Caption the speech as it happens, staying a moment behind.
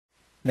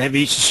NAV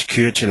Easy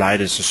Security Light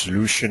is a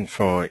solution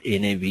for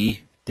NAV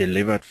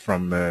delivered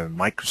from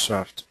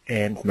Microsoft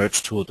and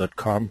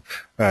mergetool.com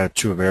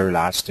to a very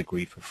large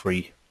degree for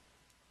free.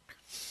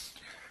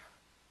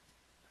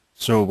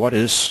 So what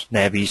is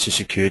NAV Easy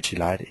Security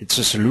Light? It's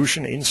a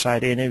solution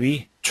inside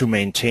NAV to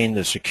maintain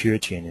the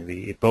security NAV.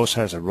 It both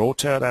has a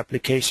rotate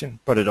application,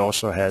 but it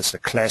also has a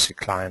classic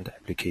client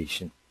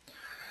application.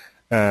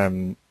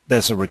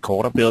 There's a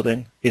recorder built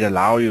in. It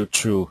allows you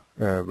to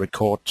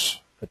record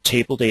a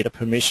table data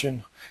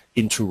permission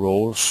into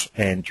roles,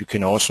 and you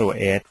can also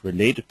add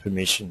related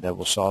permission that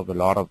will solve a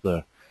lot of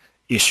the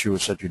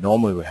issues that you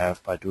normally would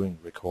have by doing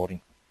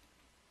recording.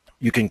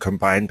 You can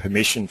combine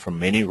permission from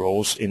many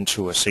roles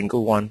into a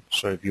single one.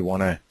 So if you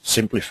want to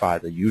simplify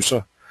the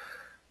user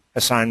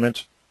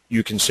assignment,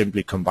 you can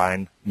simply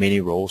combine many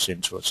roles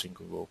into a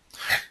single role.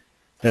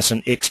 There's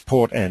an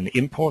export and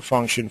import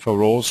function for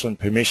roles and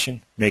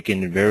permission,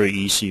 making it very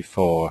easy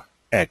for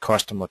a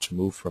customer to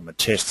move from a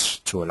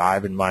test to a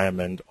live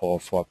environment, or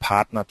for a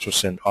partner to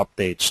send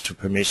updates to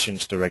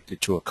permissions directly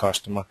to a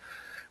customer.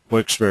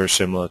 Works very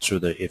similar to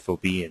the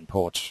FOB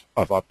import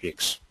of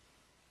objects.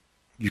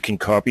 You can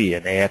copy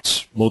and add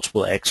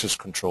multiple access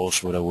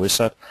controls with a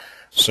wizard.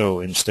 So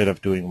instead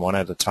of doing one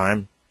at a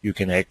time, you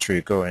can actually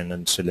go in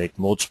and select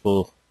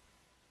multiple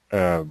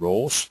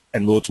roles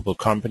and multiple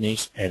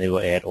companies, and it will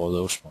add all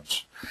those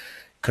ones. It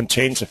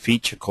contains a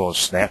feature called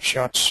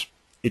snapshots.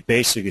 It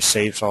basically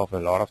saves off a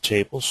lot of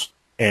tables,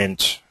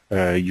 and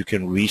you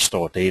can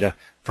restore data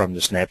from the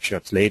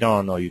snapshots later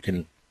on, or you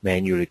can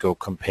manually go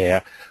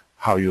compare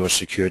how your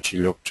security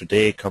looked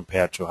today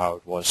compared to how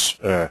it was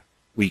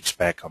weeks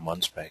back or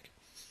months back.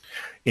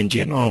 In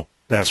general,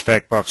 there's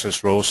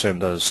FactBoxes, role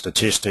centers,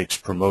 statistics,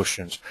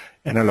 promotions,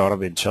 and a lot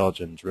of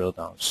intelligent drill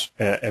downs.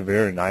 A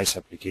very nice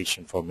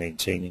application for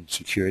maintaining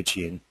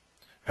security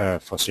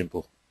for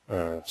simple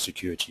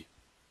security.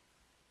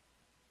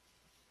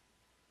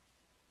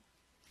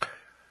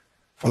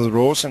 For the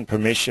roles and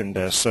permission,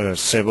 there's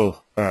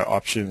several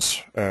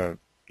options.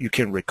 You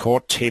can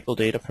record table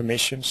data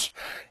permissions,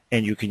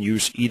 and you can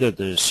use either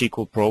the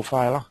SQL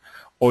Profiler,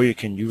 or you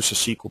can use a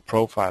SQL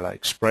Profiler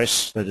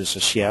Express that is a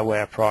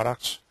shareware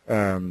product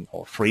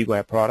or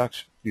freeware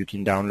product. You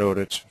can download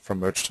it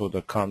from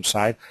mergetool.com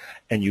site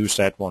and use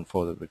that one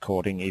for the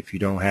recording if you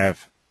don't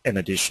have an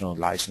additional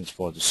license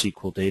for the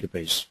SQL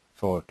database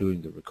for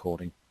doing the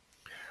recording.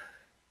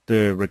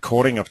 The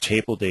recording of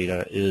table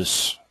data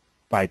is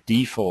by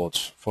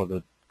default for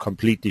the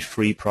completely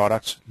free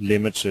product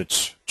limited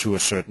to a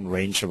certain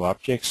range of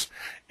objects,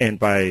 and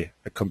by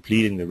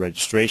completing the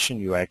registration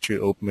you actually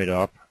open it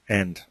up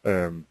and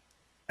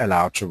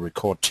allowed to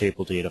record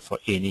table data for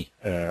any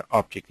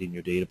object in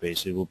your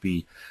database. It will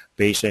be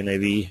base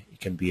NAV, it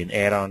can be an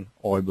add-on,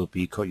 or it will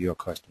be your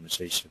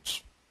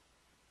customizations.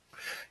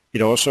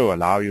 It also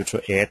allows you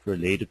to add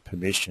related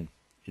permission.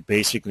 It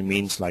basically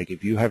means, like,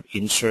 if you have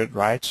insert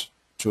rights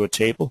to a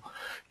table,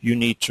 you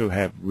need to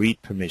have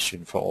read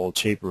permission for all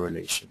table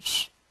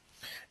relations.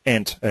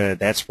 And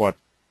that's what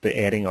the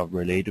adding of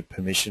related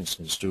permissions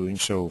is doing.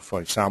 So for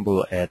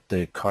example, at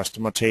the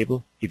customer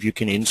table, if you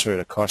can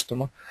insert a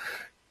customer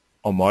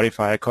or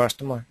modify a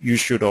customer, you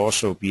should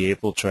also be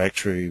able to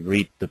actually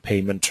read the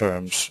payment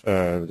terms,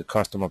 the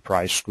customer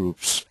price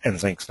groups, and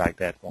things like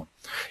that one.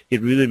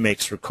 It really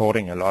makes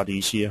recording a lot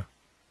easier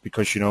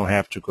because you don't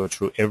have to go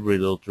through every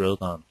little drill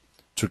down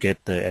to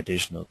get the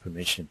additional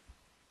permission.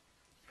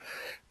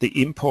 The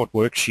import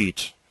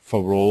worksheet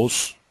for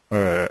roles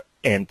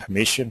and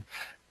permission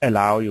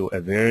allow you a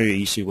very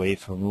easy way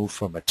to move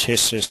from a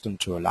test system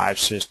to a live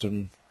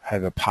system,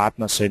 have a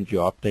partner send you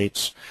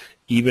updates.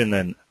 Even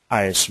an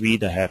ISV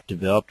that have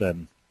developed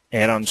an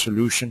add-on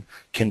solution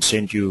can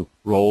send you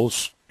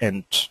roles,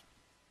 and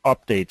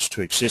updates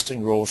to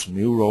existing roles,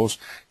 new roles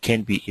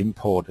can be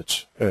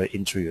imported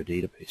into your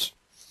database.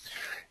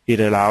 It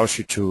allows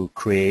you to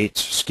create,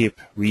 skip,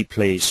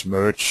 replace,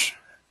 merge,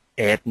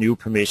 add new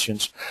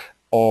permissions,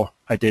 or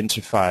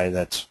identify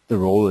that the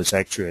role is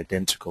actually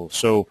identical.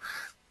 So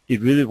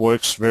it really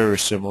works very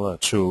similar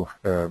to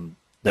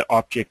the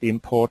object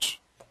import,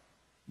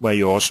 where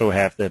you also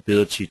have the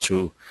ability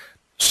to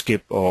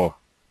skip or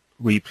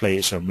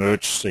replace or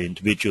merge the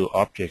individual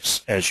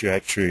objects as you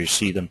actually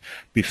see them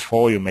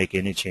before you make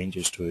any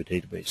changes to a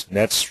database. And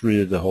that's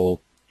really the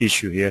whole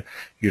issue here.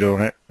 You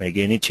don't make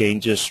any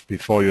changes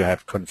before you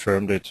have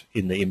confirmed it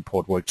in the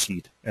import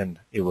worksheet, and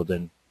it will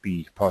then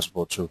be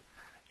possible to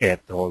add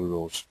all the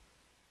roles.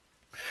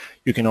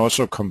 You can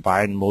also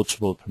combine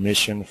multiple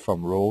permission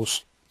from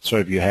roles. So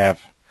if you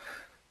have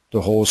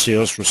the whole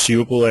sales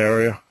receivable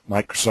area,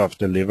 Microsoft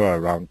deliver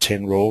around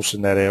 10 roles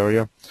in that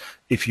area.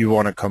 If you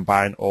want to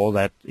combine all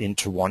that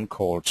into one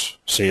called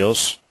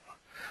sales,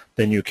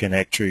 then you can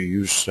actually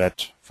use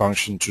that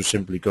function to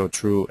simply go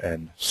through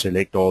and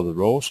select all the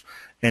roles,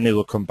 and it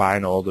will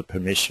combine all the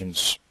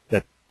permissions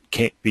that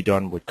can't be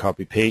done with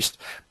copy-paste,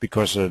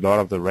 because a lot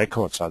of the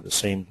records are the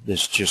same.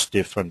 There's just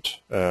different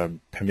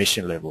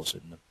permission levels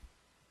in them.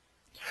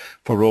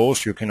 For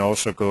roles, you can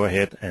also go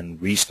ahead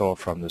and restore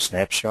from the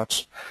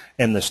snapshots,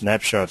 and the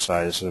snapshots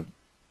are a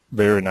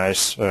very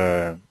nice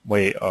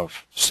way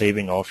of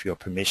saving off your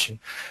permission.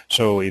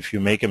 So if you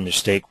make a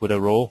mistake with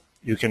a role,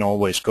 you can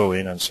always go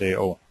in and say,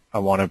 oh, I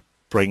want to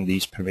bring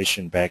these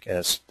permission back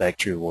as they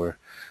actually were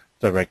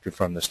directly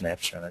from the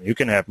snapshot. And you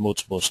can have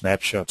multiple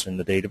snapshots in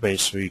the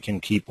database, so you can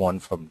keep one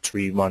from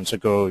 3 months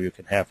ago, you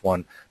can have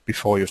one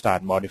before you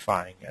start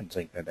modifying and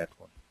things like that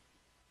one.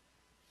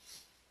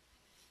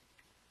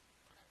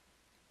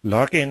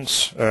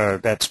 Logins,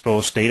 that's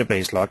both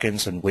database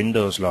logins and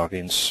Windows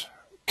logins,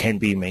 can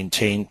be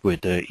maintained with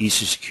the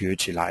Easy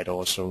Security Light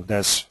also.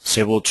 There's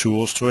several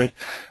tools to it.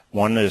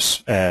 One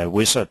is a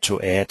wizard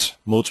to add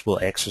multiple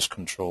access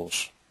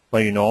controls,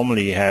 where you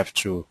normally have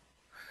to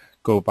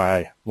go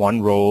by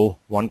one role,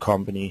 one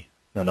company,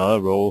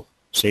 another role,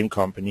 same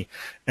company,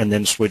 and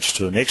then switch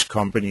to the next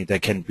company.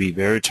 That can be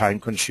very time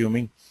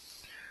consuming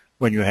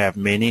when you have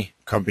many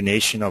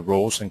combination of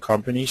roles and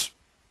companies.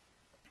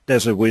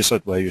 There's a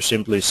wizard where you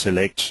simply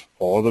select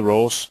all the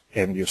roles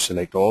and you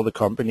select all the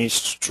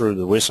companies through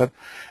the wizard,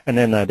 and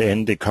then at the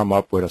end they come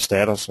up with a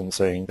status and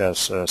saying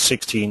there's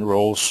 16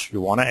 roles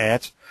you want to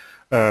add.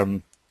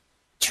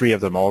 3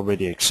 of them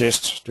already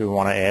exist. Do you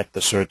want to add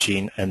the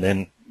 13? And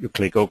then you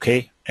click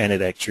OK, and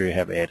it actually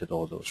have added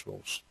all those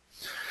roles.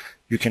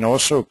 You can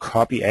also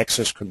copy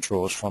access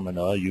controls from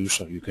another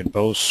user. You can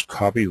both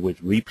copy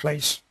with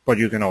replace, but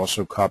you can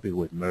also copy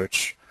with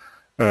merge.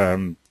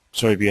 So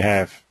if you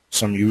have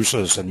some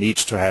users that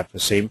needs to have the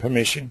same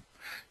permission,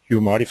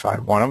 you modify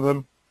one of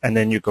them, and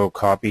then you go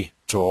copy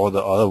to all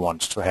the other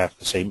ones to have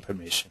the same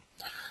permission.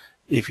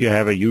 If you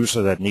have a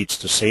user that needs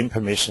the same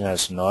permission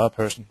as another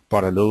person,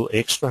 but a little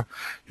extra,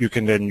 you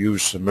can then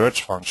use the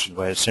merge function,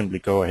 where you simply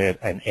go ahead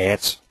and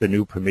add the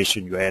new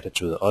permission you added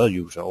to the other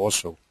user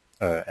also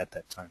at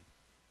that time.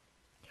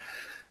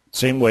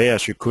 Same way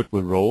as you could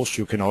with roles,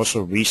 you can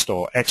also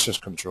restore access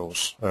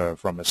controls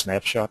from a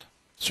snapshot.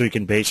 So you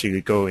can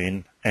basically go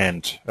in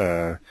and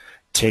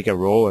take a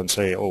role and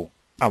say, oh,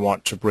 I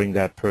want to bring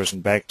that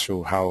person back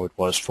to how it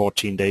was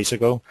 14 days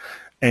ago,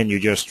 and you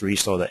just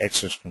restore the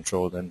access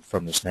control then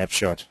from the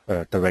snapshot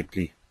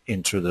directly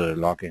into the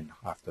login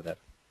after that.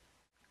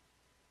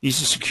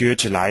 Easy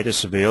Security Light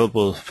is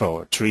available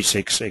for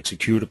 3.6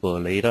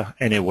 executable later,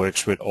 and it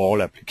works with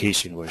all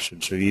application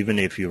versions. So even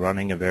if you're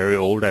running a very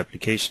old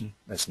application,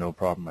 that's no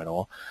problem at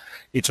all.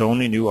 It's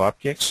only new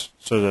objects,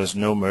 so there's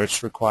no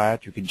merge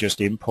required. You can just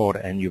import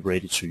and you're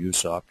ready to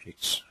use the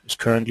objects. It's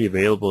currently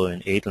available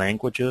in 8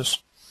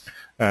 languages,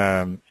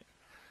 and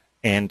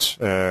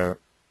the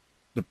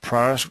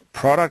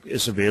product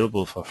is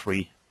available for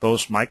free.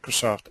 Both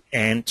Microsoft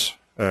and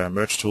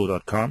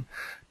mergetool.com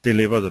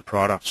deliver the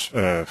products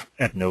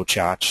at no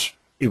charge.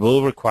 It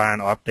will require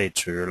an update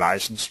to your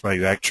license, where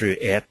you actually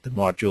add the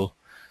module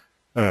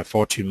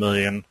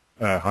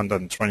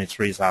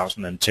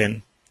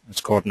 14,123,010.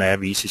 It's called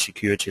NAV Easy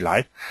Security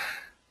Light.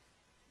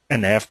 A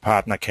NAV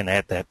partner can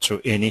add that to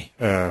any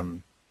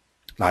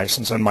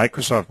license, and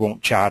Microsoft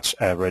won't charge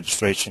a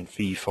registration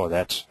fee for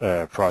that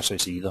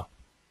process either.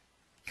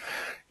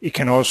 It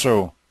can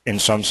also, in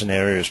some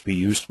scenarios, be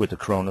used with the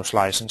Kronos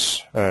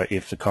license.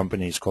 If the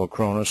company is called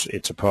Kronos,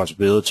 it's a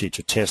possibility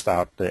to test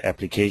out the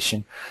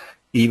application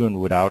even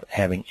without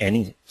having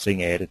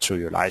anything added to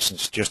your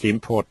license. Just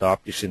import the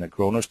objects in a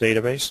Kronos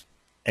database,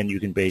 and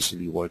you can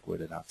basically work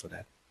with it after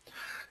that.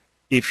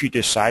 If you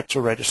decide to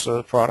register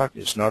the product,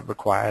 it's not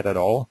required at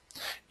all.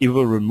 It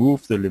will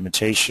remove the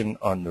limitation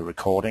on the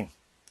recording,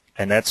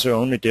 and that's the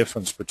only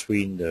difference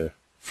between the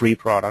free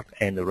product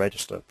and the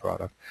registered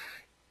product,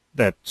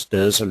 that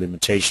there's a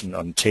limitation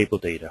on table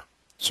data.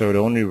 So it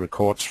only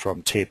records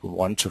from table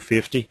 1 to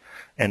 50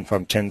 and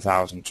from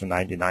 10,000 to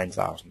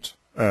 99,000.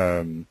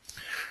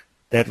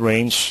 That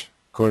range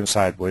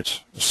coincides with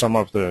some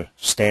of the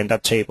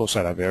standard tables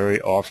that are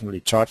very often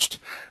touched,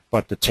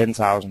 but the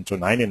 10,000 to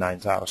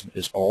 99,000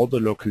 is all the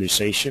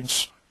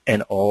localizations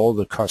and all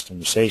the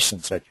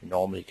customizations that you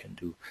normally can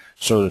do.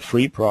 So the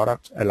free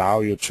product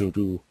allows you to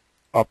do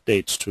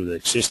updates to the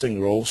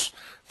existing roles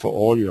for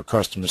all your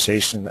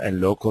customization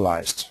and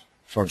localized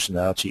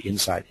functionality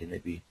inside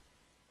NAV.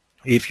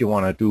 If you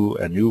want to do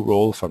a new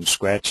role from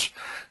scratch,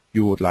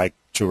 you would like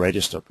to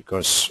register,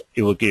 because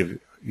it will give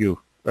you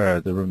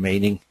the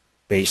remaining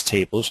base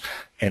tables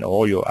and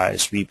all your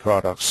ISV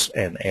products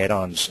and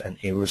add-ons and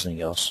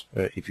everything else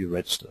if you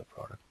register the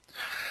product.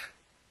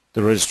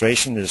 The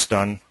registration is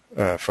done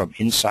from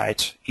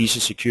inside Easy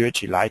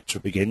Security Light to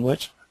begin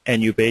with,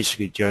 and you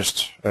basically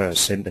just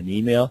send an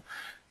email,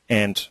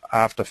 and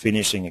after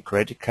finishing a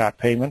credit card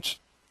payment,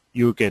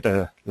 you get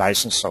a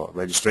license or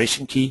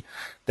registration key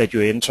that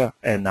you enter,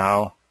 and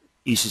now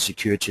Easy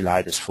Security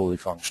Light is fully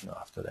functional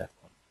after that.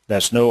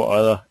 There's no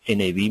other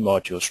NAV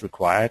modules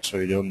required, so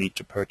you don't need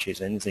to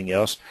purchase anything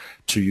else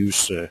to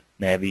use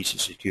NAV Easy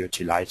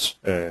Security Light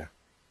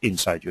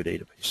inside your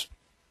database.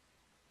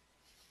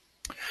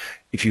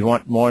 If you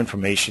want more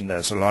information,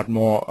 there's a lot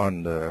more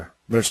on the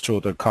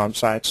mergetool.com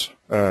site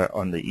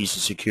on the Easy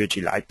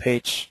Security Light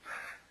page.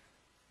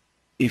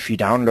 If you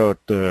download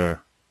the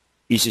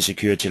Easy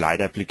Security Light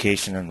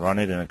application and run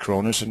it in a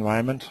Kronos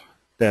environment,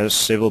 there's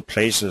several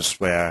places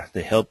where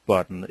the help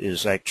button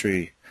is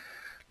actually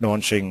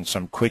launching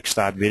some quick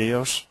start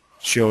videos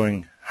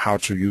showing how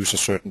to use a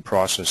certain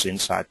process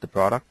inside the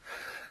product.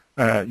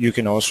 You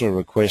can also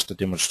request a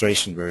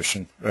demonstration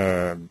version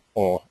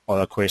or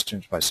other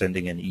questions by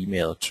sending an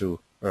email to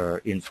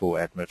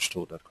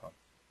info@mergetool.com.